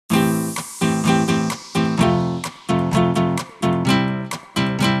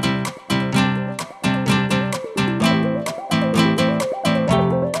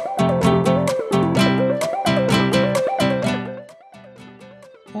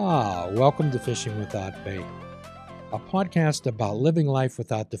Welcome to Fishing Without Bait, a podcast about living life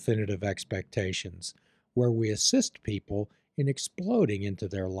without definitive expectations, where we assist people in exploding into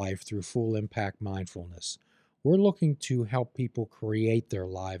their life through full impact mindfulness. We're looking to help people create their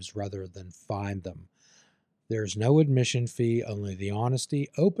lives rather than find them. There's no admission fee, only the honesty,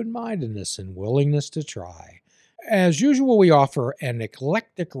 open mindedness, and willingness to try. As usual, we offer an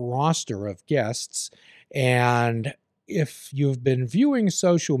eclectic roster of guests, and if you've been viewing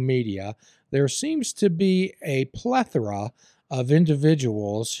social media, there seems to be a plethora of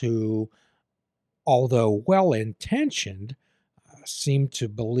individuals who, although well intentioned, seem to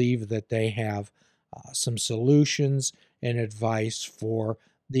believe that they have some solutions and advice for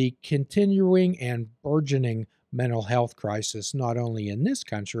the continuing and burgeoning mental health crisis, not only in this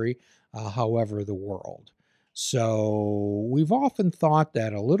country, however, the world. So, we've often thought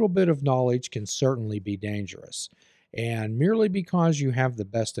that a little bit of knowledge can certainly be dangerous. And merely because you have the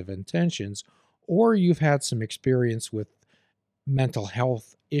best of intentions or you've had some experience with mental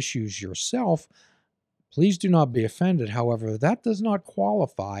health issues yourself, please do not be offended. However, that does not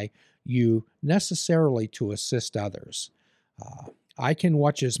qualify you necessarily to assist others. I can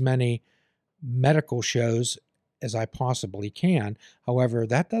watch as many medical shows as I possibly can. However,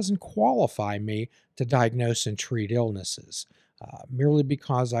 that doesn't qualify me to diagnose and treat illnesses. Merely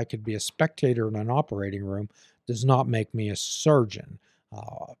because I could be a spectator in an operating room does not make me a surgeon.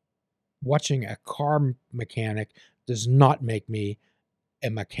 Watching a car mechanic does not make me a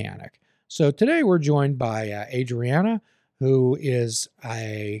mechanic. So today we're joined by Adriana, who is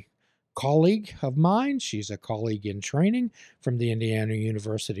a colleague of mine. She's a colleague in training from the Indiana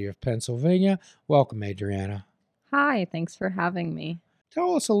University of Pennsylvania. Welcome, Adriana. Hi, thanks for having me.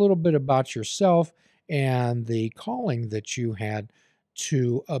 Tell us a little bit about yourself and the calling that you had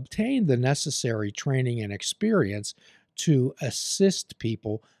to obtain the necessary training and experience to assist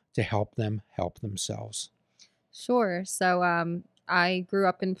people to help them help themselves. Sure. I grew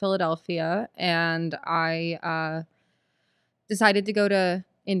up in Philadelphia and I decided to go to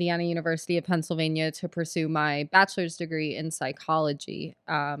Indiana University of Pennsylvania to pursue my bachelor's degree in psychology.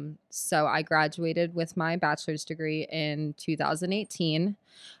 So I graduated with my bachelor's degree in 2018.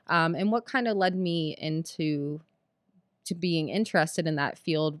 And what kind of led me into to being interested in that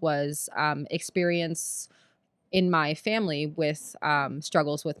field was experience in my family with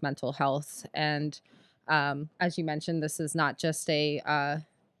struggles with mental health. And as you mentioned, this is not just a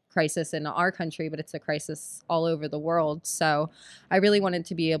crisis in our country, but it's a crisis all over the world. So I really wanted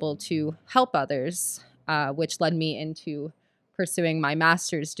to be able to help others, which led me into pursuing my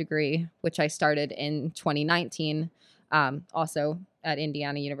master's degree, which I started in 2019, also at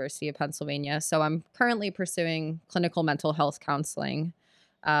Indiana University of Pennsylvania. So I'm currently pursuing clinical mental health counseling.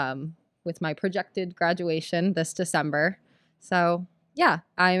 With my projected graduation this December. So yeah,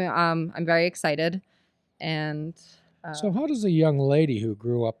 I'm very excited. And So, how does a young lady who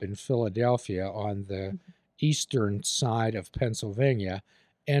grew up in Philadelphia on the eastern side of Pennsylvania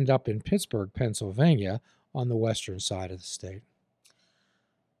end up in Pittsburgh, Pennsylvania on the western side of the state?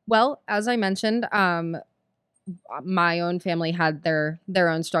 well, as I mentioned, my own family had their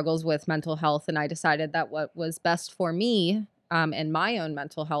own struggles with mental health, and I decided that what was best for me and my own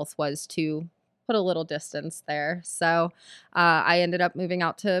mental health was to put a little distance there. So I ended up moving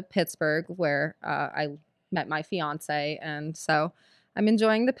out to Pittsburgh, where I met my fiance, and so I'm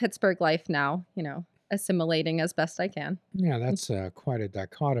enjoying the Pittsburgh life now. Assimilating as best I can. Yeah, that's quite a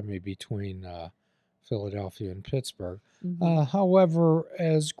dichotomy between Philadelphia and Pittsburgh. Hmm. However,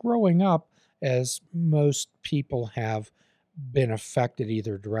 as growing up, as most people have been affected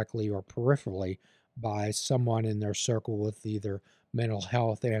either directly or peripherally by someone in their circle with either mental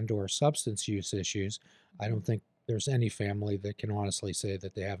health and or substance use issues, I don't think there's any family that can honestly say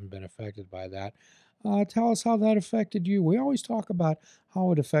that they haven't been affected by that. Tell us how that affected you. We always talk about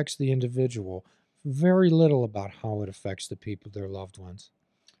how it affects the individual, very little about how it affects the people, their loved ones.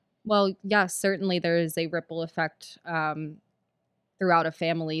 Well, yes, certainly there is a ripple effect throughout a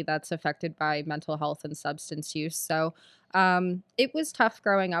family that's affected by mental health and substance use. So it was tough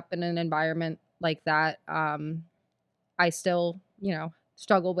growing up in an environment like that. I still,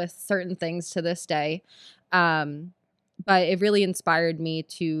 struggle with certain things to this day. Um, but it really inspired me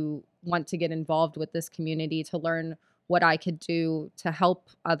to want to get involved with this community to learn what I could do to help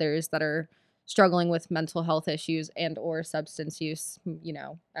others that are struggling with mental health issues and or substance use.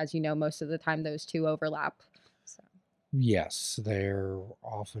 As you know, most of the time those two overlap. So. Yes,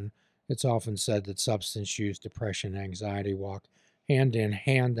 it's often said that substance use, depression, anxiety walk hand in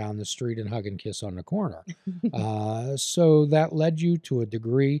hand down the street and hug and kiss on the corner. So that led you to a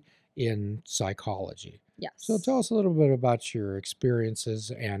degree in psychology. So tell Yes. us a little bit about your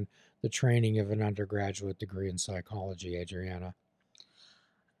experiences and the training of an undergraduate degree in psychology, Adriana.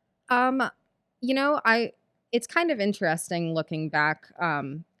 Um, I it's kind of interesting looking back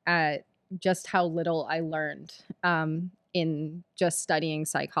at just how little I learned in just studying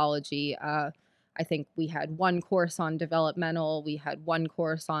psychology. I think we had one course on developmental, we had one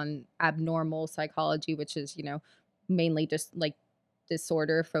course on abnormal psychology, which is, mainly just like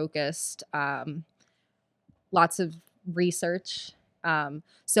disorder focused. Lots of research.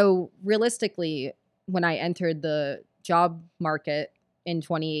 So realistically, when I entered the job market in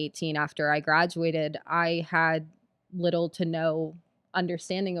 2018 after I graduated, I had little to no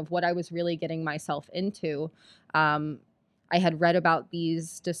understanding of what I was really getting myself into. Um, I had read about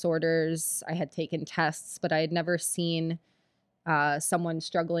these disorders, I had taken tests, but I had never seen someone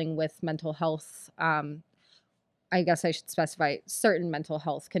struggling with mental health. I guess I should specify certain mental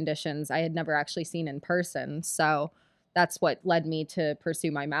health conditions I had never actually seen in person. So that's what led me to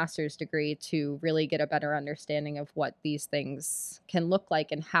pursue my master's degree to really get a better understanding of what these things can look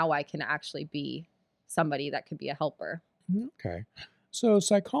like and how I can actually be somebody that could be a helper. Okay. So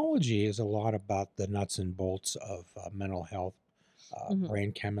psychology is a lot about the nuts and bolts of mental health, Hmm.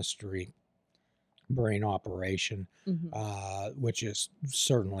 brain chemistry, brain operation, Hmm. which is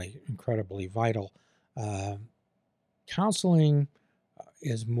certainly incredibly vital. Uh, Counseling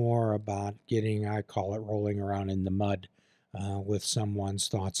is more about getting, I call it, rolling around in the mud with someone's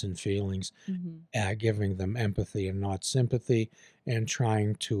thoughts and feelings, Hmm. giving them empathy and not sympathy, and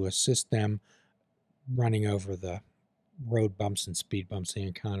trying to assist them running over the road bumps and speed bumps they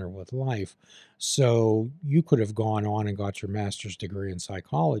encounter with life. So you could have gone on and got your master's degree in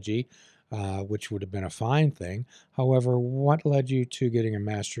psychology, which would have been a fine thing. However, what led you to getting a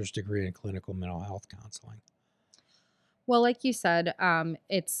master's degree in clinical mental health counseling? Well, like you said,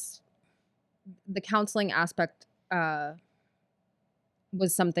 it's the counseling aspect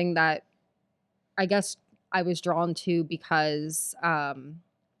was something that I guess I was drawn to because I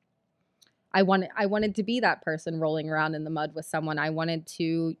wanted to be that person rolling around in the mud with someone. I wanted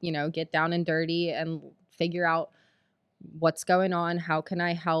to, get down and dirty and figure out what's going on, how can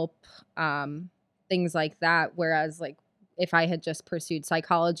I help, things like that. Whereas, like, if I had just pursued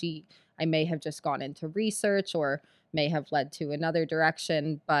psychology, I may have just gone into research or may have led to another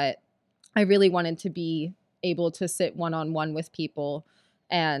direction. But I really wanted to be able to sit one on one with people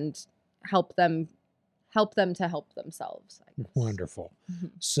and help them to help themselves, I guess. Wonderful.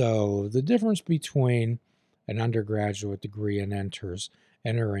 Mhm. So the difference between an undergraduate degree and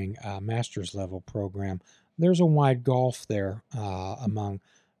entering a master's level program, there's a wide gulf there among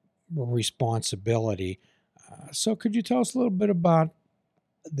responsibility. So could you tell us a little bit about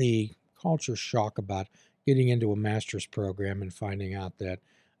the culture shock about getting into a master's program and finding out that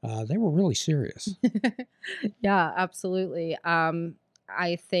they were really serious? Yeah, absolutely.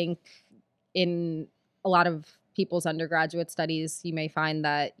 I think in a lot of people's undergraduate studies, you may find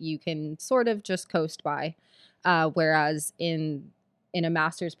that you can sort of just coast by, whereas in a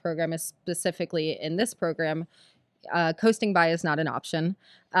master's program, specifically in this program, coasting by is not an option.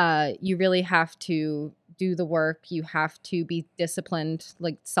 You really have to do the work. You have to be disciplined,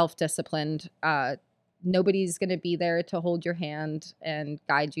 like self-disciplined. Nobody's going to be there to hold your hand and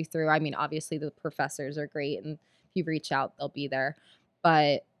guide you through. I mean, obviously the professors are great, and if you reach out, they'll be there.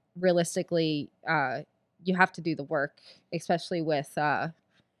 But realistically, you have to do the work, especially with the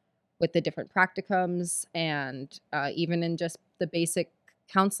different practicums and even in just the basic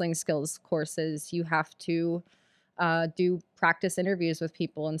counseling skills courses. You have to do practice interviews with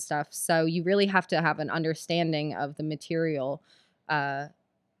people and stuff. So you really have to have an understanding of the material. Uh,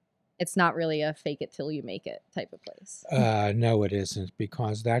 it's not really a fake it till you make it type of place. No, it isn't,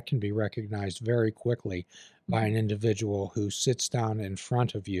 because that can be recognized very quickly by an Mhm. individual who sits down in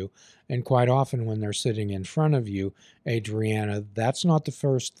front of you. And quite often, when they're sitting in front of you, Adriana, that's not the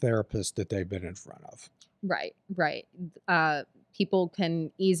first therapist that they've been in front of. Right, right. Uh, People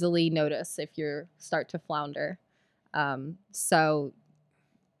can easily notice if you start to flounder. So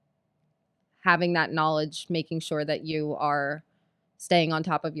having that knowledge, making sure that you are staying on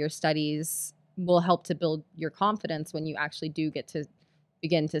top of your studies will help to build your confidence when you actually do get to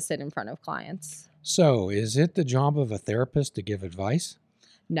begin to sit in front of clients. So, is it the job of a therapist to give advice?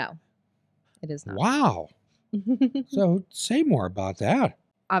 No, it is not. Wow. So, say more about that.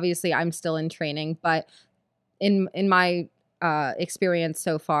 Obviously, I'm still in training, but in my experience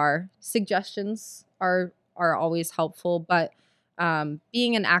so far, suggestions are always helpful. But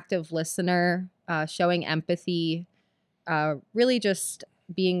being an active listener, showing empathy, really just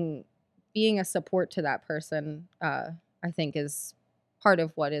being being a support to that person, I think is part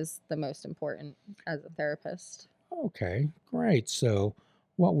of what is the most important as a therapist. Okay, great. So,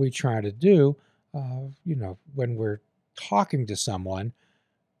 what we try to do, when we're talking to someone,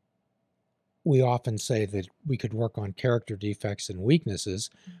 we often say that we could work on character defects and weaknesses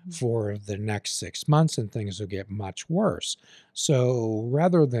Mhm. for the next 6 months and things will get much worse. So,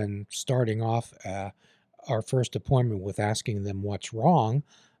 rather than starting off our first appointment with asking them what's wrong,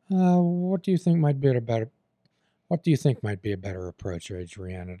 what do you think might be a better what do you think might be a better approach,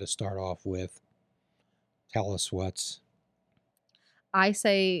 Adriana, to start off with? Tell us what's I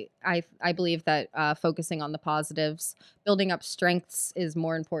believe that focusing on the positives, building up strengths is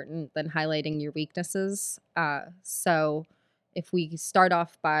more important than highlighting your weaknesses. So, if we start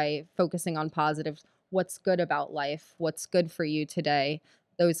off by focusing on positives, what's good about life, what's good for you today,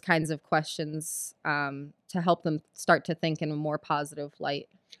 those kinds of questions to help them start to think in a more positive light.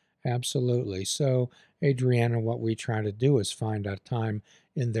 absolutely. So, Adriana, what we try to do is find a time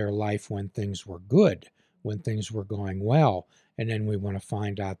in their life when things were good, when things were going well. And then we want to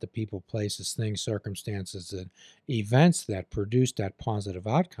find out the people, places, things, circumstances, and events that produced that positive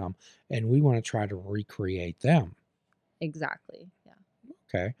outcome. And we want to try to recreate them. Exactly. Yeah.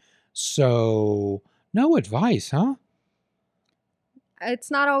 Okay. So, no advice, huh? It's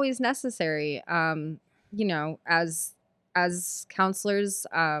not always necessary. As counselors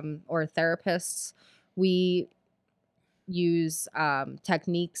or therapists, we use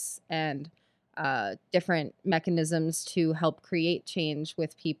techniques and different mechanisms to help create change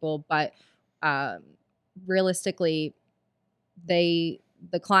with people, but um, realistically, they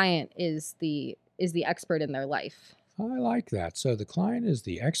the client is the expert in their life. I like that. So, the client is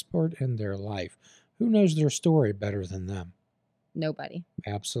the expert in their life. Who knows their story better than them? Nobody.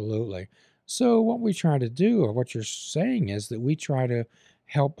 Absolutely. So, what we try to do, or what you're saying, is that we try to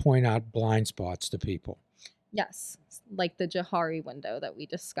help point out blind spots to people. Yes, like the Johari window that we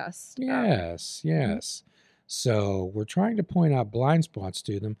discussed. Yes, Mhm. yes. So, we're trying to point out blind spots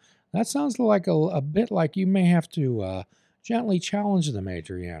to them. That sounds like a bit like you may have to gently challenge them,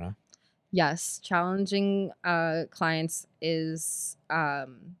 Adriana. Yes, challenging clients is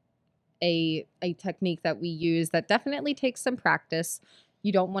a technique that we use that definitely takes some practice.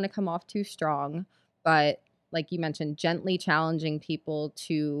 You don't want to come off too strong, but like you mentioned, gently challenging people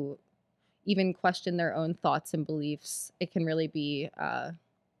to even question their own thoughts and beliefs. It can really be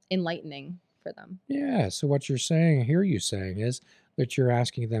enlightening for them. Yeah. So, what you're saying, I hear you saying, is that you're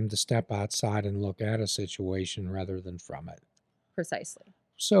asking them to step outside and look at a situation rather than from it. Precisely.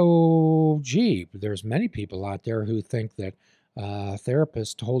 So, gee, there's many people out there who think that a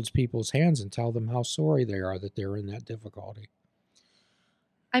therapist holds people's hands and tell them how sorry they are that they're in that difficulty.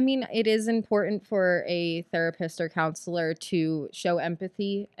 I mean, it is important for a therapist or counselor to show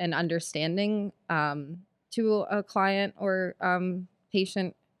empathy and understanding to a client or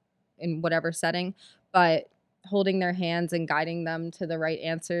patient in whatever setting, but holding their hands and guiding them to the right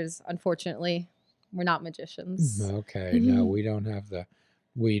answers, unfortunately, we're not magicians. Okay, no, we don't have the.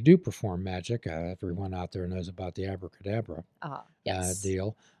 We do perform magic. Everyone out there knows about the abracadabra Yes.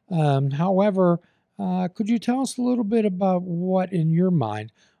 deal. However, could you tell us a little bit about what, in your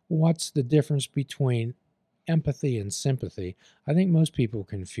mind, what's the difference between empathy and sympathy? I think most people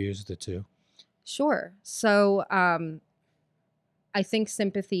confuse the two. Sure. So, I think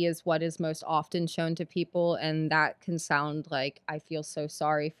sympathy is what is most often shown to people, and that can sound like, I feel so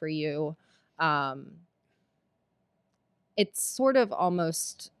sorry for you. Um, it's sort of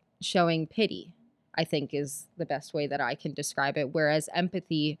almost showing pity, I think is the best way that I can describe it. Whereas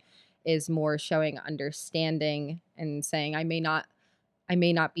empathy is more showing understanding and saying, I may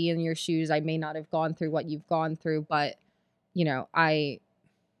not be in your shoes, I may not have gone through what you've gone through, but you know, I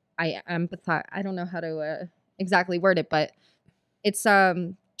empathize. I don't know how to exactly word it, but it's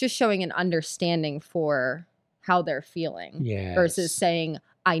just showing an understanding for how they're feeling versus Yes. saying,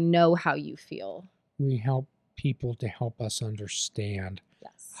 I know how you feel. We help people to help us understand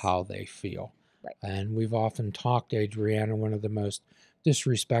Yes. how they feel. Right. And we've often talked, Adriana, one of the most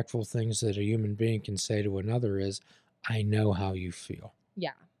disrespectful things that a human being can say to another is, I know how you feel.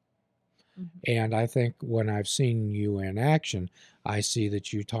 Yeah. Mhm. And I think when I've seen you in action, I see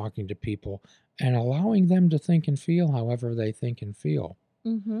that you're talking to people and allowing them to think and feel however they think and feel.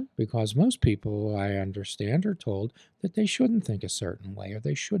 Mhm. Because most people, I understand, are told that they shouldn't think a certain way or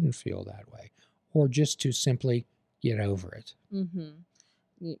they shouldn't feel that way, or just to simply get over it. Mhm.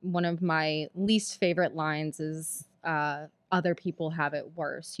 One of my least favorite lines is other people have it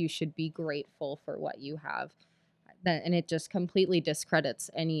worse. You should be grateful for what you have. That and it just completely discredits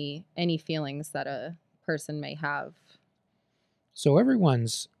any feelings that a person may have. So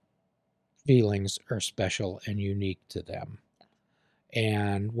everyone's feelings are special and unique to them.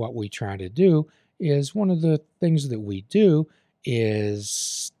 And what we try to do is one of the things that we do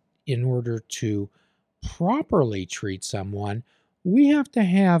is in order to properly treat someone, we have to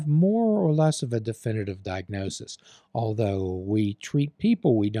have more or less of a definitive diagnosis. Although we treat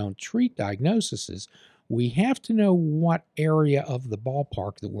people, we don't treat diagnoses. We have to know what area of the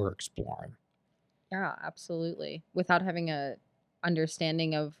ballpark that we're exploring. Yeah, absolutely. Without having a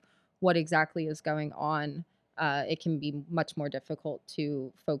understanding of what exactly is going on, it can be much more difficult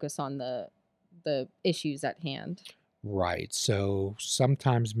to focus on the issues at hand. Right. So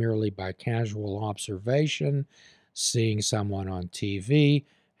sometimes merely by casual observation, seeing someone on TV,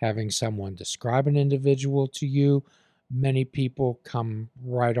 having someone describe an individual to you, many people come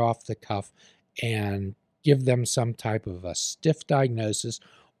right off the cuff and give them some type of a stiff diagnosis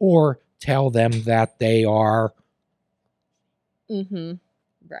or tell them that they are, Mhm.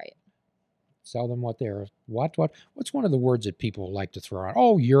 Right. tell them what they're, what's one of the words that people like to throw out?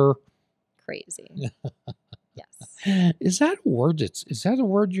 Oh, you're, Crazy. Yes. is that a word is that a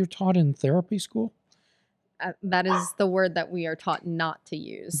word you're taught in therapy school? That is the word that we are taught not to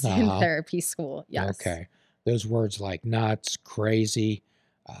use in Uh-huh. therapy school. Yes. Okay. Those words like nuts, crazy,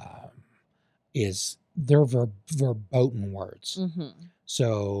 um, is they're verboten words. Mhm.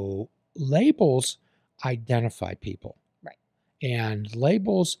 So labels identify people, Right. and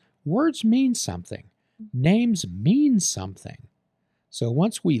labels, words mean something. Names mean something. So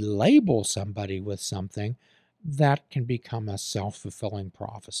once we label somebody with something, that can become a self-fulfilling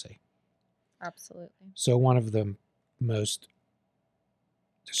prophecy. Absolutely. So one of the most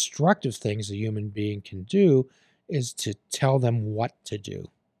destructive things a human being can do is to tell them what to do.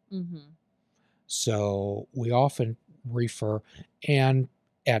 Mhm. So we often refer, and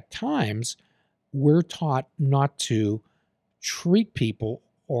at times we're taught not to treat people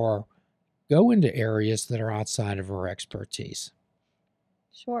or go into areas that are outside of our expertise.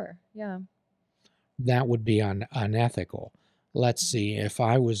 Sure. Yeah. That would be unethical. Let's see, if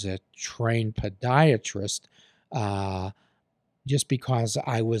I was a trained podiatrist, uh, just because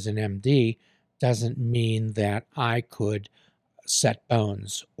I was an MD doesn't mean that I could set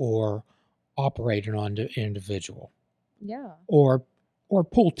bones or operate on an individual Yeah. or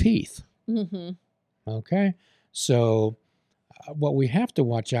pull teeth. Mhm. Okay, so what we have to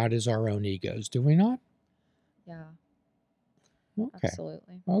watch out is our own egos, do we not? Yeah. Okay,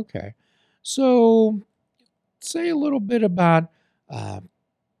 Absolutely. okay. So say a little bit about. Uh,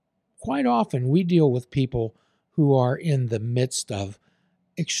 Quite often, we deal with people who are in the midst of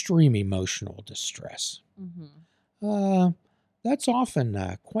extreme emotional distress. Mhm. Uh, that's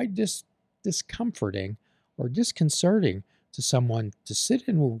often quite discomforting or disconcerting to someone to sit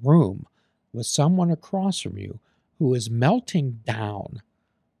in a room with someone across from you who is melting down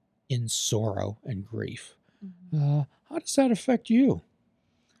in sorrow and grief. Mhm. How does that affect you?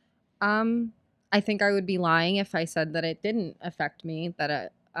 Um, I think I would be lying if I said that it didn't affect me,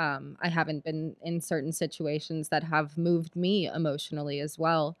 that I haven't been in certain situations that have moved me emotionally as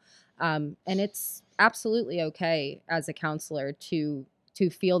well. And it's absolutely okay as a counselor to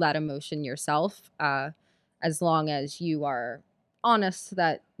feel that emotion yourself, as long as you are honest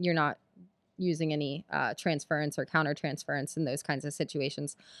that you're not using any transference or counter transference in those kinds of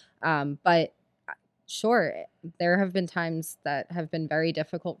situations. But sure, there have been times that have been very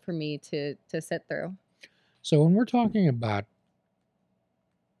difficult for me to sit through. So, when we're talking about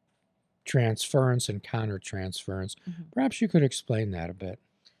transference and countertransference, Mhm. perhaps you could explain that a bit.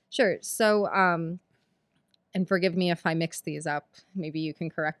 Sure. So, and forgive me if I mix these up. Maybe you can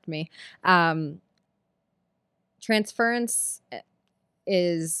correct me. Um, transference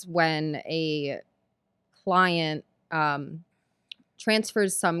is when a client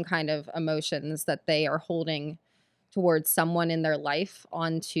transfers some kind of emotions that they are holding towards someone in their life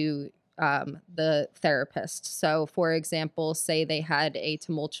onto the therapist. So, for example, say they had a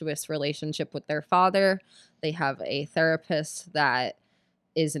tumultuous relationship with their father, they have a therapist that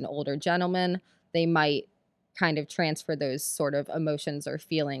is an older gentleman, they might kind of transfer those sort of emotions or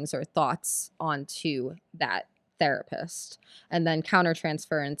feelings or thoughts onto that therapist. And then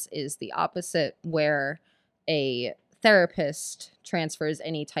countertransference is the opposite, where a therapist transfers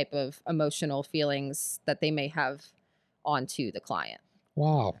any type of emotional feelings that they may have onto the client. Is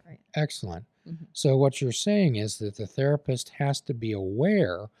Wow, that right? excellent. Mhm. So, what you're saying is that the therapist has to be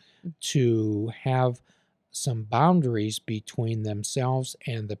aware Mm. to have some boundaries between themselves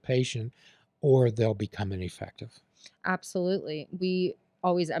and the patient, or they'll become ineffective. Absolutely. We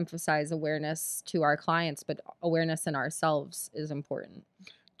always emphasize awareness to our clients, but awareness in ourselves is important,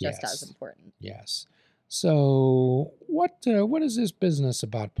 just as Yes, important. yes. So, what is this business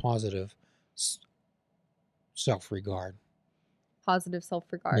about positive self regard? positive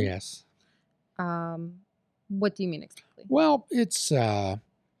self-regard. Yes. What do you mean exactly? Well, it's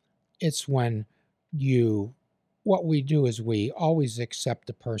when what we do is we always accept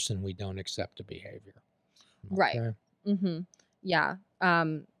the person, we don't accept the behavior. Right. Okay? Mm-hmm. Yeah.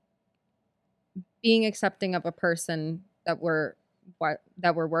 Being accepting of a person that we're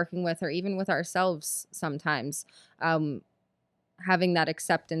working with, or even with ourselves sometimes, having that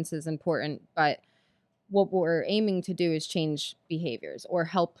acceptance is important. But what we're aiming to do is change behaviors or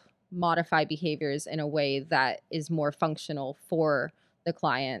help modify behaviors in a way that is more functional for the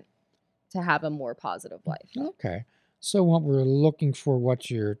client to have a more positive life. Okay. So what we're looking for,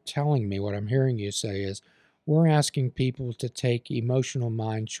 what you're telling me, what I'm hearing you say is we're asking people to take emotional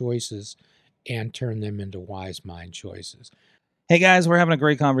mind choices and turn them into wise mind choices. Hey guys, we're having a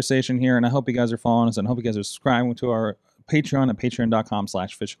great conversation here, and I hope you guys are following us, and I hope you guys are subscribing to our Patreon at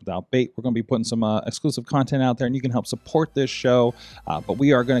patreon.com/fishwithoutbait. We're going to be putting some exclusive content out there, and you can help support this show. But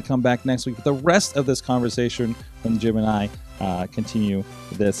we are going to come back next week with the rest of this conversation when Jim and I continue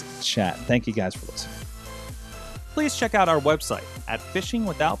this chat. Thank you guys for listening. Please check out our website at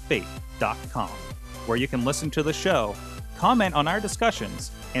fishingwithoutbait.com, where you can listen to the show, comment on our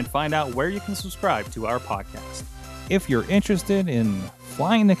discussions, and find out where you can subscribe to our podcast. If you're interested in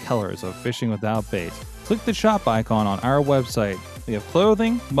flying the colors of Fishing Without Bait, click the shop icon on our website. We have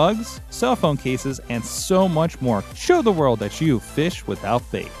clothing, mugs, cell phone cases, and so much more. Show the world that you fish without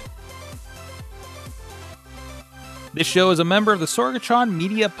bait. This show is a member of the Sorgatron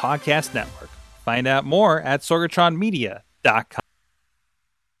Media Podcast Network. Find out more at sorgatronmedia.com.